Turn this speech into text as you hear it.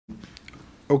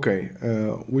Okay,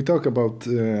 we talk about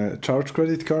charge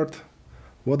credit card.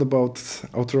 What about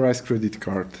authorized credit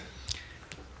card?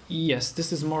 Yes,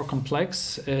 this is more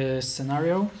complex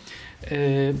scenario,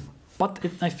 but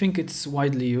I think it's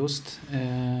widely used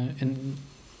in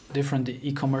different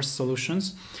e-commerce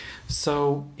solutions.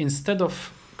 So instead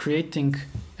of creating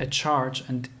a charge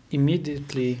and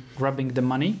immediately grabbing the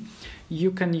money,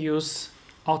 you can use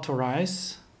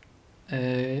authorize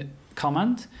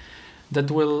command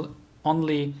that will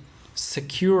only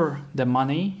secure the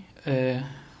money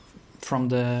from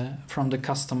the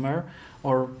customer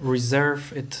or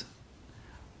reserve it,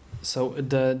 so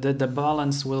the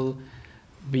balance will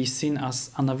be seen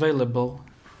as unavailable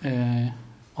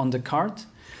on the card,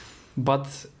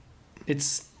 but it's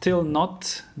still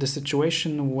not the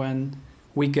situation when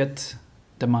we get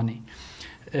the money.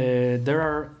 There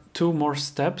are two more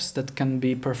steps that can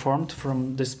be performed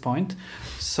from this point.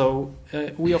 So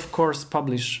we of course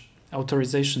publish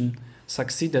authorization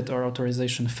succeeded or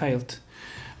authorization failed,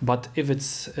 but if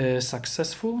it's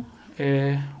successful,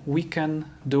 we can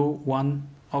do one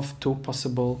of two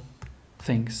possible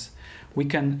things. We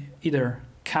can either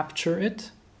capture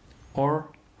it or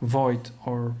void,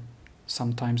 or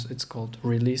sometimes it's called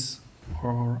release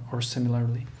or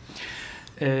similarly.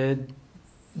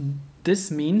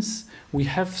 This means we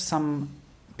have some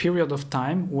period of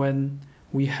time when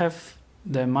we have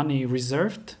the money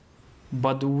reserved,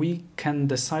 but we can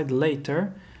decide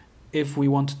later if we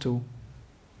want to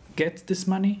get this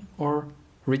money or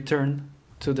return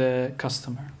to the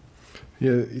customer.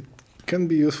 Yeah, it can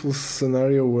be a useful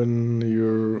scenario when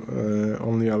you're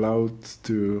only allowed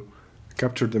to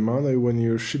capture the money when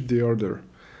you ship the order.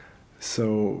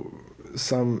 So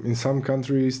in some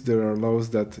countries there are laws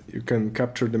that you can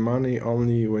capture the money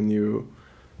only when you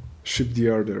ship the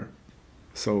order,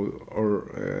 so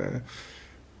or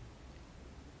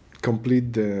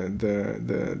complete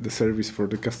the service for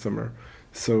the customer.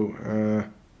 So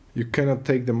you cannot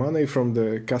take the money from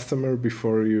the customer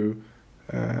before you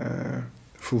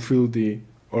fulfill the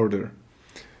order.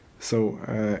 So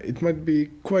it might be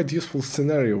quite useful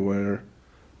scenario where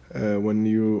when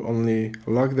you only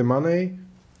lock the money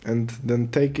and then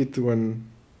take it when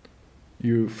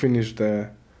you finish the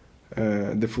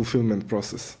fulfillment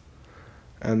process.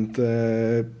 And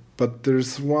but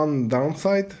there's one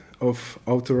downside of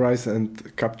authorize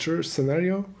and capture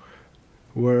scenario,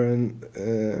 where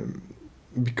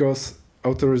because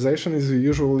authorization is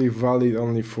usually valid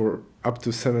only for up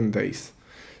to 7 days.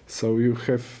 So you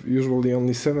have usually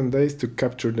only 7 days to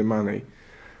capture the money.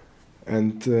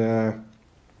 And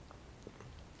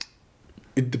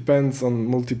it depends on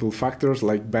multiple factors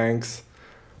like banks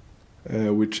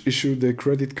which issue the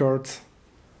credit cards.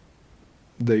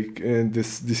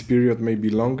 This period may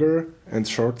be longer and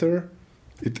shorter.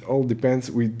 It all depends.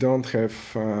 We don't have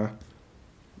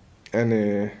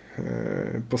any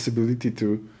possibility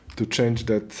to change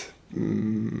that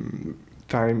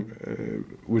time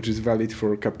which is valid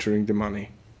for capturing the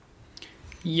money.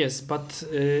 Yes, but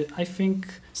I think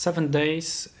 7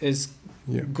 days is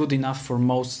good enough for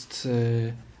most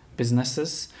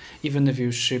businesses. Even if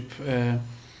you ship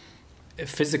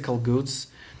physical goods,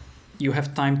 you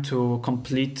have time to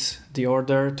complete the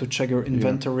order, to check your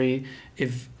inventory,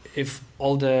 if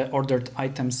all the ordered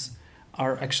items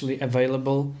are actually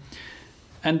available.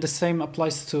 And the same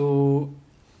applies to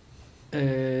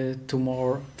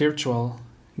more virtual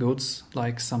goods,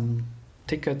 like some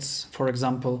tickets, for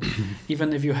example.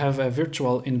 Even if you have a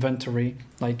virtual inventory,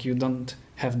 like you don't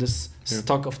have this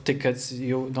stock of tickets,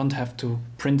 you don't have to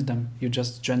print them. You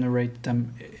just generate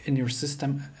them in your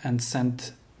system and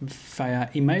send via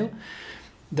email.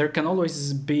 There can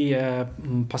always be a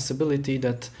possibility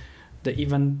that the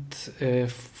event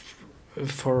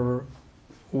for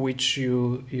which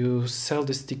you sell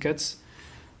these tickets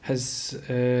has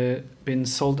been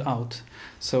sold out.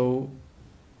 So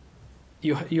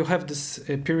you have this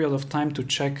period of time to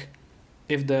check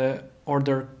if the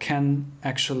order can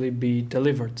actually be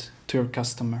delivered to your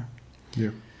customer.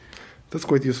 Yeah, that's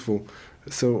quite useful.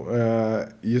 So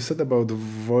you said about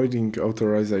voiding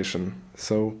authorization.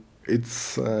 So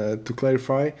it's to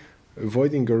clarify,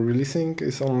 voiding or releasing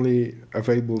is only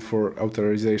available for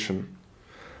authorization.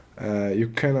 You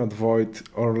cannot void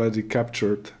already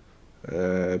captured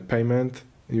payment.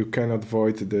 You cannot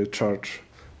void the charge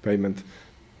payment.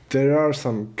 There are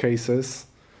some cases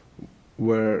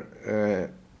where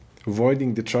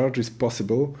voiding the charge is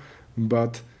possible,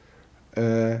 but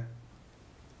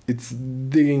it's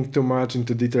digging too much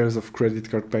into details of credit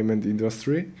card payment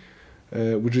industry,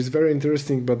 which is very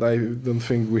interesting, but I don't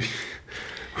think we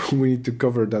need to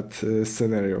cover that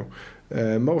scenario.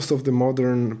 Most of the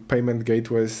modern payment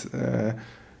gateways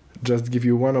just give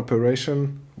you one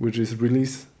operation, which is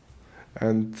release,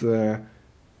 and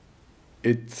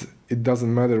it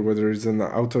doesn't matter whether it's an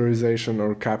authorization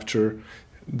or capture.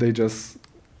 They just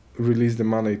release the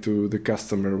money to the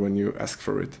customer when you ask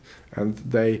for it, and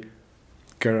they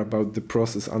care about the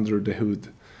process under the hood.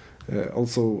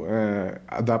 Also,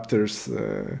 adapter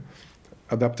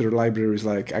libraries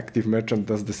like Active Merchant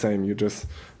does the same. You just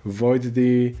void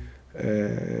the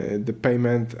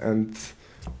payment, and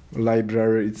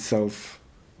library itself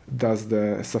does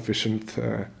the sufficient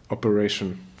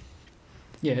operation.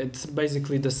 Yeah, it's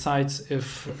basically decides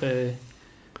if a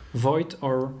void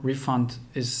or refund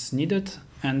is needed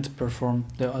and perform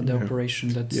the operation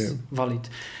that's valid.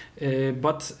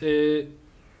 But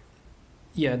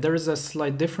there is a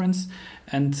slight difference,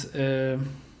 and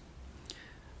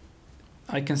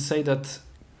I can say that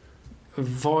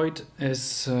void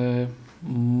is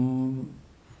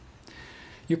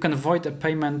you can void a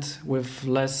payment with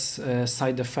less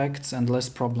side effects and less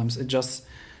problems. It just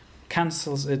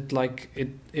cancels it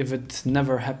if it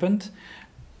never happened.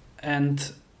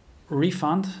 And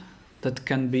refund that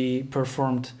can be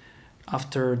performed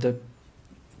after the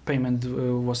payment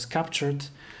was captured,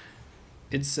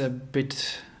 it's a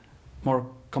bit more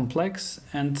complex,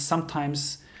 and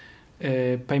sometimes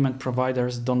payment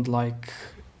providers don't like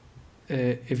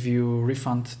if you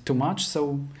refund too much.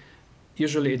 So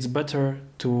usually it's better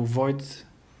to void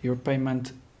your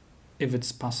payment if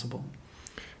it's possible.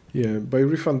 Yeah, by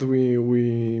refund we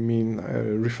mean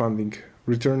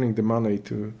returning the money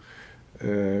to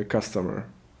customer,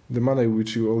 the money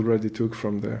which you already took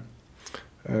from the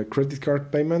credit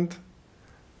card payment.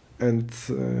 And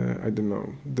I don't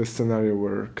know, the scenario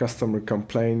where customer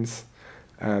complains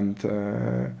and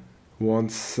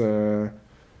wants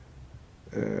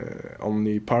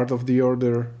only part of the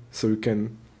order, so you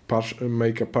can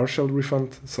make a partial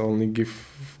refund, so only give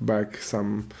back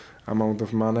some amount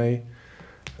of money,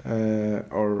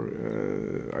 or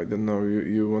I don't know,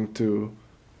 you want to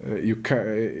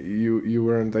you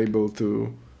weren't able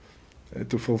to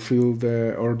fulfill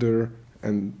the order,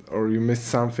 or you missed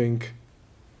something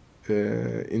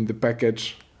in the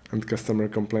package, and customer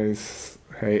complains,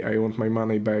 hey, I want my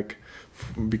money back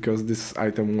because this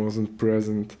item wasn't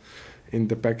present in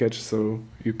the package, so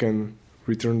you can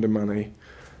return the money.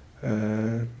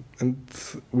 And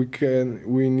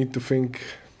we need to think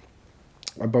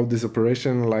about this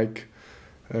operation like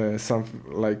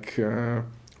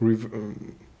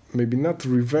maybe not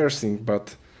reversing,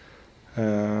 but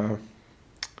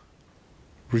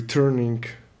returning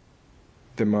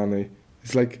the money.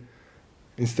 It's like,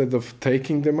 instead of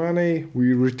taking the money,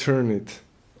 we return it.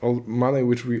 All money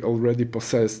which we already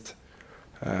possessed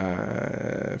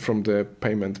from the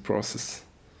payment process.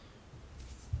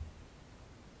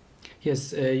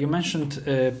 Yes, you mentioned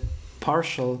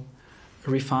partial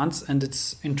refunds, and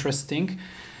it's interesting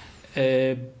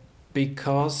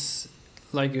because,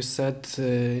 like you said,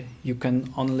 you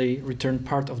can only return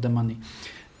part of the money.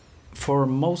 For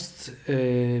most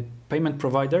payment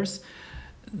providers,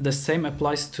 the same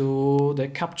applies to the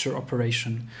capture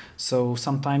operation. So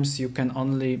sometimes you can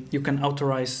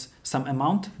authorize some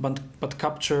amount, but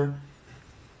capture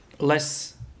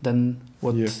less than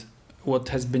what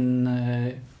has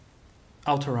been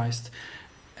authorized.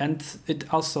 And it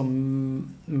also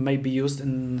may be used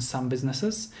in some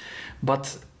businesses.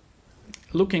 But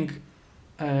looking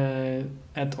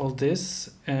at all this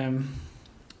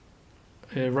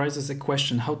raises a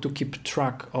question: how to keep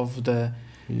track of the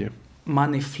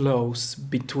money flows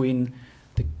between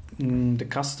the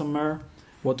customer,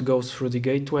 what goes through the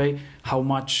gateway, how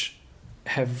much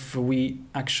have we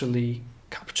actually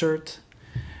captured,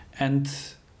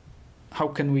 and how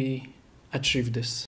can we achieve this?